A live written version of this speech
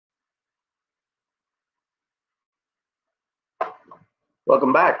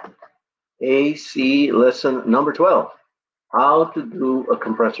Welcome back. AC lesson number 12, how to do a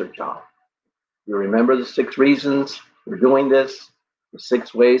compressor job. You remember the 6 reasons we're doing this, the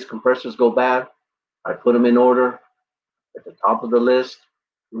 6 ways compressors go bad? I put them in order at the top of the list.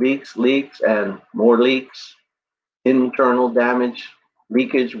 Leaks, and more leaks, internal damage,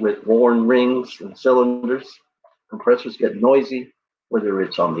 leakage with worn rings and cylinders. Compressors get noisy, whether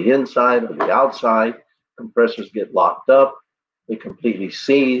it's on the inside or the outside. Compressors get locked up, they completely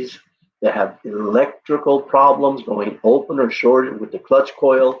seize. They have electrical problems going open or shorted with the clutch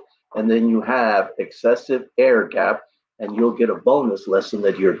coil, and then you have excessive air gap, and you'll get a bonus lesson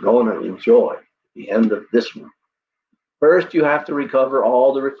that you're going to enjoy at the end of this one. First, you have to recover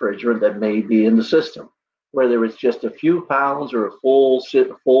all the refrigerant that may be in the system. Whether it's just a few pounds or a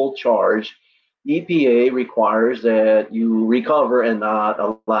full charge, EPA requires that you recover and not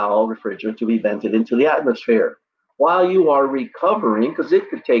allow refrigerant to be vented into the atmosphere. While you are recovering, because it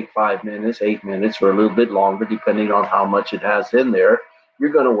could take 5 minutes, 8 minutes, or a little bit longer, depending on how much it has in there, you're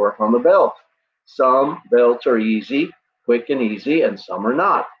going to work on the belt. Some belts are easy, quick and easy, and some are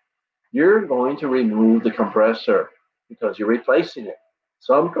not. You're going to remove the compressor because you're replacing it.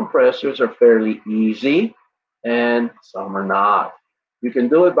 Some compressors are fairly easy, and some are not. You can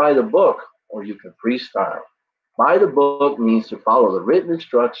do it by the book, or you can freestyle. By the book means to follow the written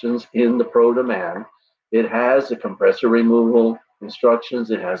instructions in the Pro Demand. It has the compressor removal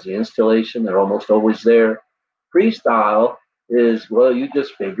instructions. It has the installation. They're almost always there. Freestyle is, well, you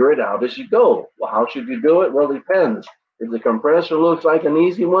just figure it out as you go. Well, how should you do it? Well, it depends. If the compressor looks like an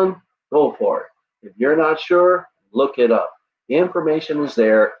easy one, go for it. If you're not sure, look it up. The information is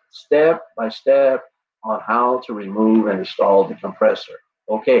there, step by step, on how to remove and install the compressor.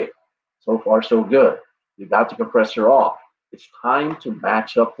 Okay, so far so good. You got the compressor off. It's time to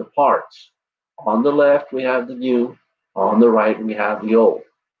match up the parts. On the left, we have the new. On the right, we have the old.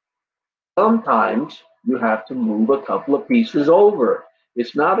 Sometimes you have to move a couple of pieces over.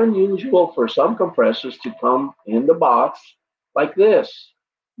 It's not unusual for some compressors to come in the box like this.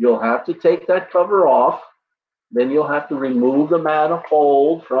 You'll have to take that cover off. Then you'll have to remove the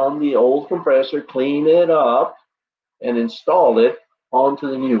manifold from the old compressor, clean it up, and install it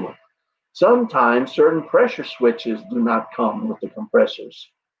onto the new one. Sometimes certain pressure switches do not come with the compressors.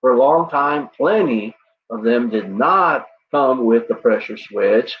 For a long time, plenty of them did not come with the pressure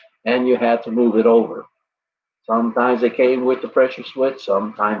switch, and you had to move it over. Sometimes they came with the pressure switch,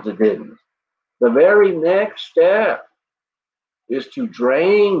 sometimes it didn't. The very next step is to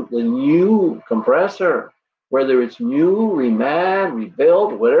drain the new compressor. Whether it's new, remade,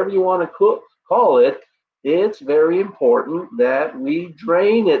 rebuilt, whatever you want to call it, it's very important that we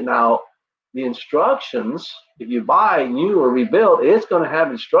drain it. Now, the instructions, if you buy new or rebuilt, it's going to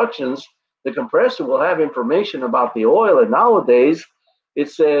have instructions. The compressor will have information about the oil, and nowadays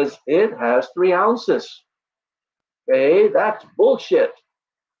it says it has 3 ounces. Okay, that's bullshit.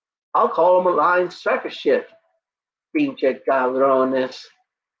 I'll call them a lying sack of shit. Pinche cabrones.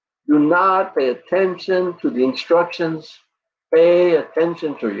 Do not pay attention to the instructions. Pay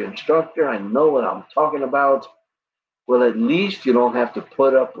attention to your instructor. I know what I'm talking about. Well, at least you don't have to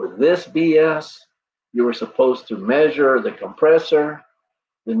put up with this BS. You were supposed to measure the compressor,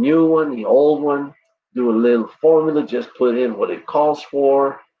 the new one, the old one, do a little formula, just put in what it calls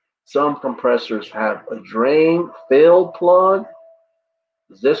for. Some compressors have a drain fill plug.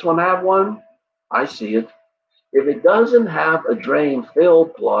 Does this one have one? I see it. If it doesn't have a drain fill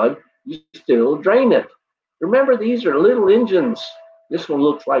plug, you still drain it. Remember, these are little engines. This one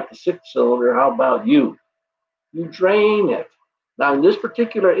looks like a 6-cylinder. How about you? You drain it. Now, in this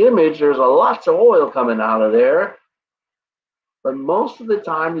particular image, there's lots of oil coming out of there. But most of the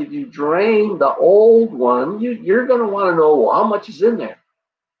time, if you drain the old one, you're going to want to know, well, how much is in there?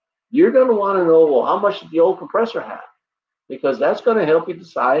 You're going to want to know, well, how much did the old compressor have? Because that's going to help you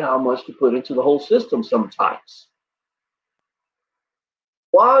decide how much to put into the whole system sometimes.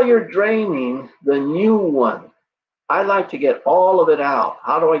 While you're draining the new one, I like to get all of it out.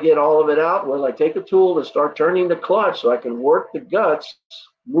 How do I get all of it out? Well, I take a tool and start turning the clutch so I can work the guts,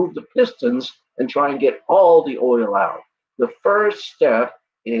 move the pistons, and try and get all the oil out. The first step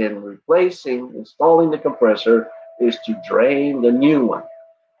in installing the compressor is to drain the new one.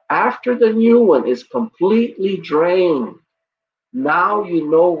 After the new one is completely drained, now you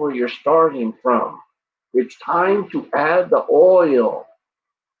know where you're starting from. It's time to add the oil.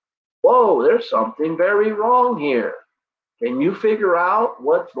 Whoa, there's something very wrong here. Can you figure out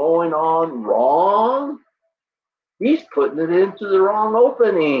what's going on wrong? He's putting it into the wrong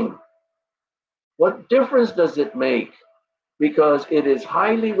opening. What difference does it make? Because it is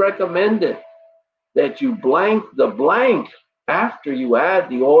highly recommended that you blank the blank After you add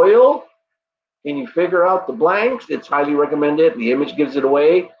the oil and you figure out the blanks, it's highly recommended, the image gives it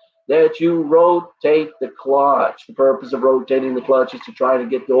away, that you rotate the clutch. The purpose of rotating the clutch is to try to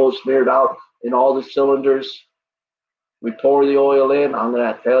get the oil smeared out in all the cylinders. We pour the oil in. I'm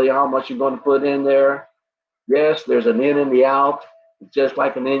going to tell you how much you're going to put in there. Yes, there's an in and the out. It's just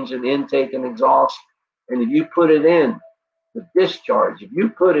like an engine intake and exhaust. And if you put it in the discharge, if you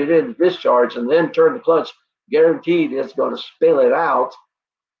put it in the discharge and then turn the clutch, guaranteed it's going to spill it out.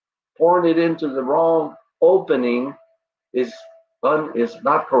 Pouring it into the wrong opening is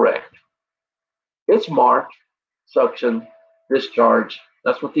not correct. It's marked suction, discharge.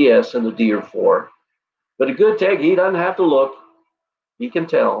 That's what the S and the D are for. But a good tech, he doesn't have to look. He can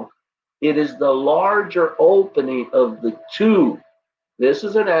tell. It is the larger opening of the two. This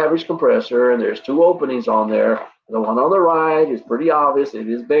is an average compressor, and there's two openings on there. The one on the right is pretty obvious. It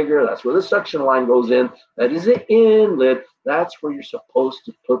is bigger. That's where the suction line goes in. That is the inlet. That's where you're supposed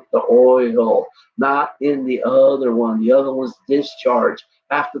to put the oil, not in the other one. The other one's discharge.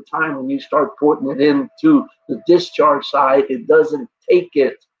 Half the time when you start putting it into the discharge side, it doesn't take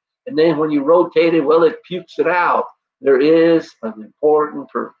it. And then when you rotate it, well, it pukes it out. There is an important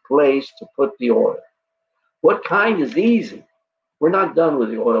place to put the oil. What kind is easy? We're not done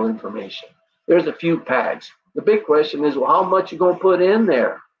with the oil information. There's a few packs. The big question is, well, how much you going to put in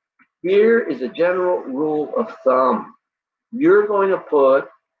there? Here is a general rule of thumb. You're going to put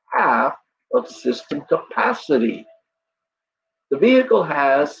half of system capacity. The vehicle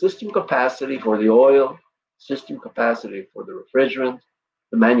has system capacity for the oil, system capacity for the refrigerant.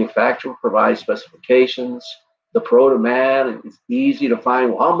 The manufacturer provides specifications. The pro-to-man is easy to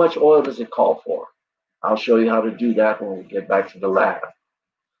find. Well, how much oil does it call for? I'll show you how to do that when we get back to the lab.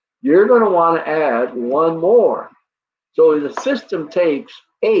 You're going to want to add one more. So the system takes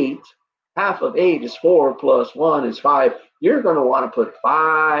 8, half of 8 is 4 plus 1 is 5. You're going to want to put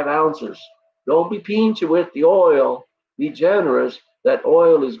 5 ounces. Don't be peachy with the oil. Be generous. That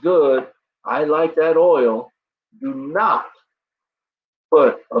oil is good. I like that oil. Do not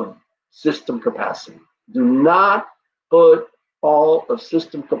put a system capacity. Do not put all of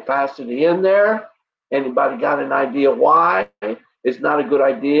system capacity in there. Anybody got an idea why? It's not a good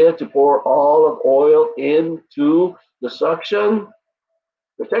idea to pour all of oil into the suction.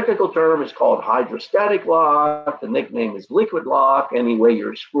 The technical term is called hydrostatic lock. The nickname is liquid lock. Anyway,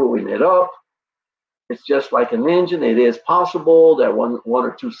 you're screwing it up. It's just like an engine. It is possible that one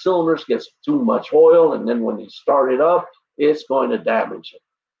or two cylinders gets too much oil, and then when you start it up, it's going to damage it.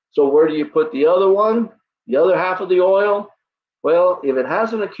 So where do you put the other one? The other half of the oil? Well, if it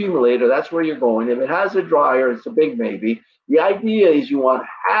has an accumulator, that's where you're going. If it has a dryer, it's a big maybe. The idea is you want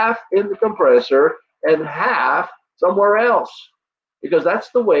half in the compressor and half somewhere else, because that's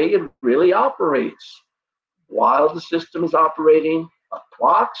the way it really operates. While the system is operating,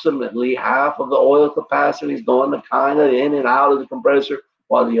 approximately half of the oil capacity is going to kind of in and out of the compressor,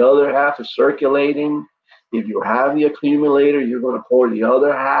 while the other half is circulating. If you have the accumulator, you're going to pour the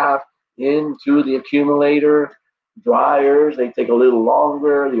other half into the accumulator. Dryers, they take a little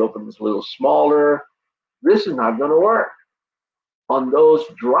longer. The opening is a little smaller. This is not going to work. On those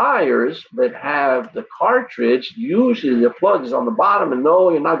dryers that have the cartridge, usually the plug is on the bottom, and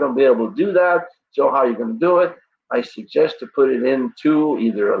no, you're not going to be able to do that. So how you're going to do it? I suggest to put it into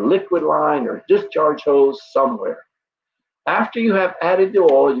either a liquid line or discharge hose somewhere. After you have added the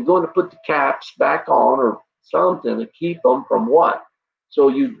oil, you're going to put the caps back on or something to keep them from what? So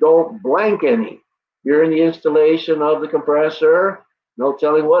you don't blank any. You're in the installation of the compressor, no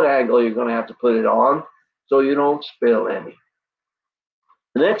telling what angle you're going to have to put it on so you don't spill any.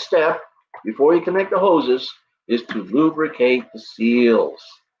 The next step, before you connect the hoses, is to lubricate the seals.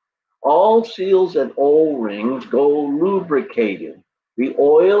 All seals and O-rings go lubricated. The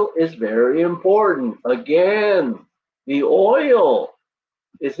oil is very important. Again, the oil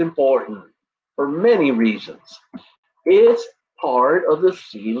is important for many reasons. It's part of the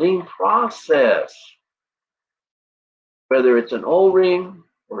sealing process. Whether it's an O-ring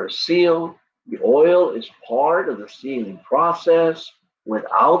or a seal, the oil is part of the sealing process.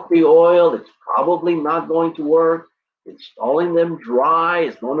 Without the oil, it's probably not going to work. Installing them dry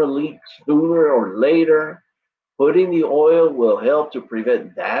is going to leak sooner or later. Putting the oil will help to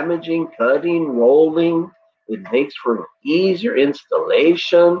prevent damaging, cutting, rolling. It makes for easier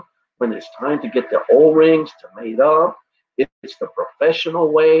installation when it's time to get the O-rings to mate up. It's the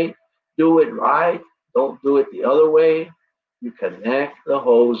professional way. Do it right. Don't do it the other way. You connect the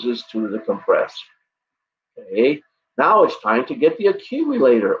hoses to the compressor. Okay. Now it's time to get the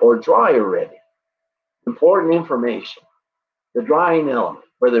accumulator or dryer ready. Important information. The drying element,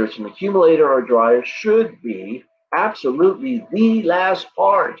 whether it's an accumulator or dryer, should be absolutely the last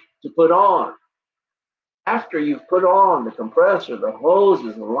part to put on. After you've put on the compressor, the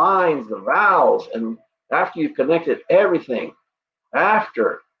hoses, the lines, the valves, and after you've connected everything,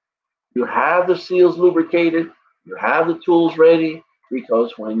 after you have the seals lubricated, you have the tools ready,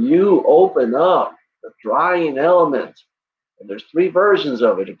 because when you open up the drying element, and there's three versions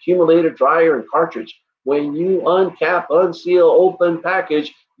of it: accumulator, dryer, and cartridge. When you uncap, unseal, open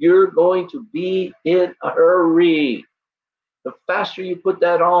package, you're going to be in a hurry. The faster you put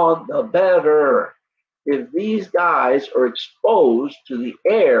that on, the better. If these guys are exposed to the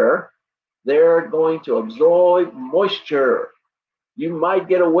air, they're going to absorb moisture. You might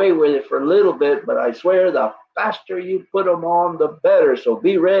get away with it for a little bit, but I swear the faster you put them on, the better. So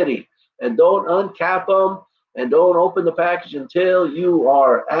be ready and don't uncap them and don't open the package until you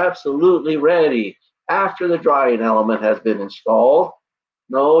are absolutely ready after the drying element has been installed.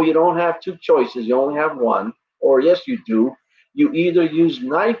 No, you don't have two choices. You only have one. Or yes, you do. You either use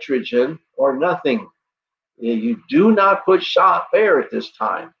nitrogen or nothing. You do not put shop air at this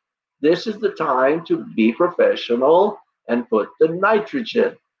time. This is the time to be professional and put the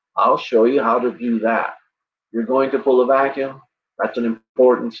nitrogen. I'll show you how to do that. You're going to pull a vacuum. That's an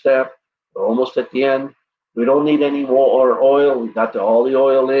important step. We're almost at the end. We don't need any more oil. We got all the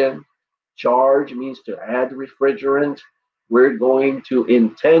oil in. Charge means to add the refrigerant. We're going to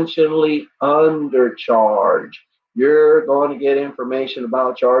intentionally undercharge. You're going to get information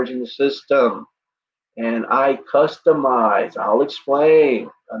about charging the system. And I customize. I'll explain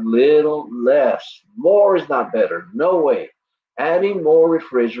a little less. More is not better. No way. Adding more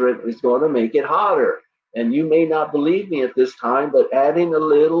refrigerant is going to make it hotter. And you may not believe me at this time, but adding a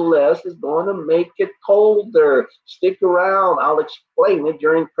little less is going to make it colder. Stick around. I'll explain it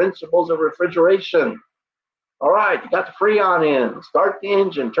during principles of refrigeration. All right, you got the Freon in. Start the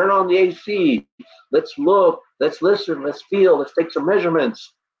engine. Turn on the AC. Let's look. Let's listen. Let's feel. Let's take some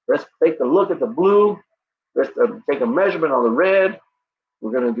measurements. Let's take a look at the blue. Let's take a measurement on the red.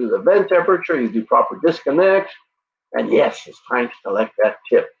 We're going to do the vent temperature. You do proper disconnect. And yes, it's time to collect that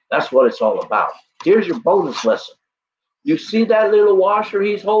tip. That's what it's all about. Here's your bonus lesson. You see that little washer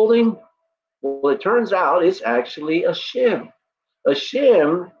he's holding? Well, it turns out it's actually a shim. A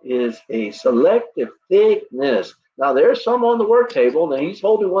shim is a selective thickness. Now, there's some on the work table, and he's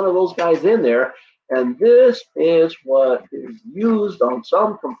holding one of those guys in there. And this is what is used on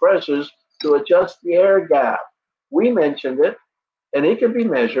some compressors to adjust the air gap. We mentioned it, and it can be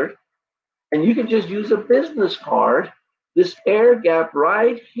measured. And you can just use a business card. This air gap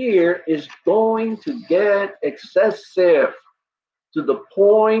right here is going to get excessive to the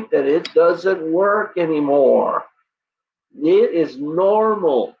point that it doesn't work anymore. It is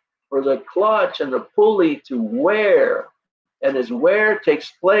normal for the clutch and the pulley to wear. And as wear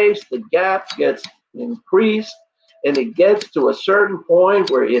takes place, the gap gets increased and it gets to a certain point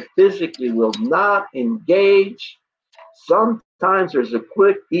where it physically will not engage. Sometimes there's a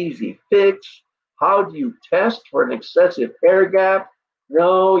quick, easy fix. How do you test for an excessive air gap?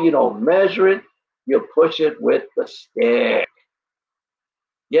 No, you don't measure it. You push it with the stick.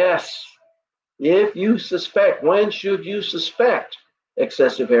 Yes, if you suspect, when should you suspect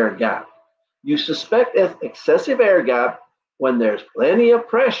excessive air gap? You suspect excessive air gap when there's plenty of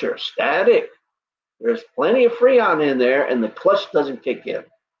pressure, static. There's plenty of freon in there and the clutch doesn't kick in.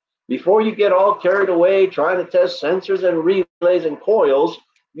 Before you get all carried away trying to test sensors and relays and coils,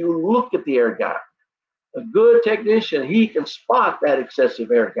 you look at the air gap. A good technician, he can spot that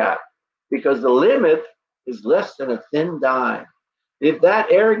excessive air gap because the limit is less than a thin dime. If that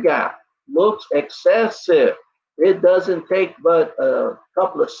air gap looks excessive, it doesn't take but a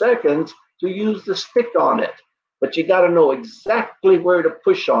couple of seconds to use the stick on it. But you got to know exactly where to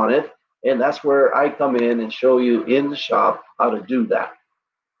push on it. And that's where I come in and show you in the shop how to do that.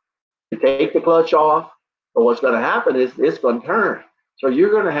 You take the clutch off, but what's going to happen is it's going to turn. So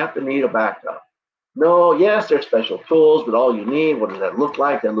you're going to have to need a backup. No, yes, there's special tools, but all you need, what does that look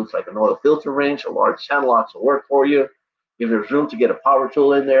like? That looks like an oil filter wrench. A large channel lock will work for you. If there's room to get a power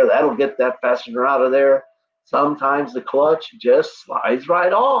tool in there, that'll get that fastener out of there. Sometimes the clutch just slides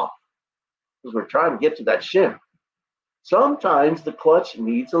right off because we're trying to get to that shim. Sometimes the clutch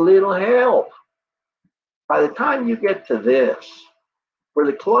needs a little help. By the time you get to this, where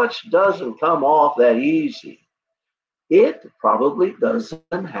the clutch doesn't come off that easy, it probably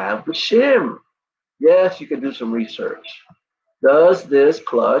doesn't have the shim. Yes, you can do some research. Does this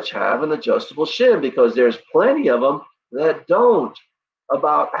clutch have an adjustable shim? Because there's plenty of them that don't.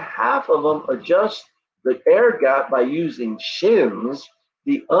 About half of them adjust the air gap by using shims.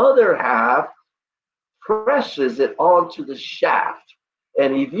 The other half presses it onto the shaft.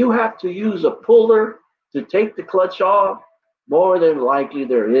 And if you have to use a puller, to take the clutch off, more than likely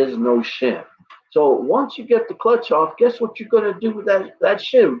there is no shim. So once you get the clutch off, guess what you're going to do with that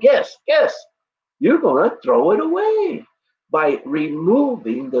shim? Guess. You're going to throw it away by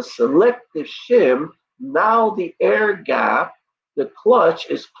removing the selective shim. Now the air gap, the clutch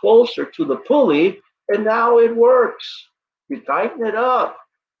is closer to the pulley, and now it works. You tighten it up.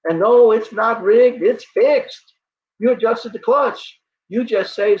 And no, it's not rigged, it's fixed. You adjusted the clutch. You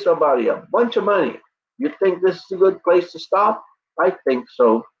just saved somebody a bunch of money. You think this is a good place to stop? I think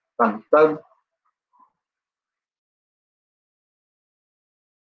so. Dun, dun,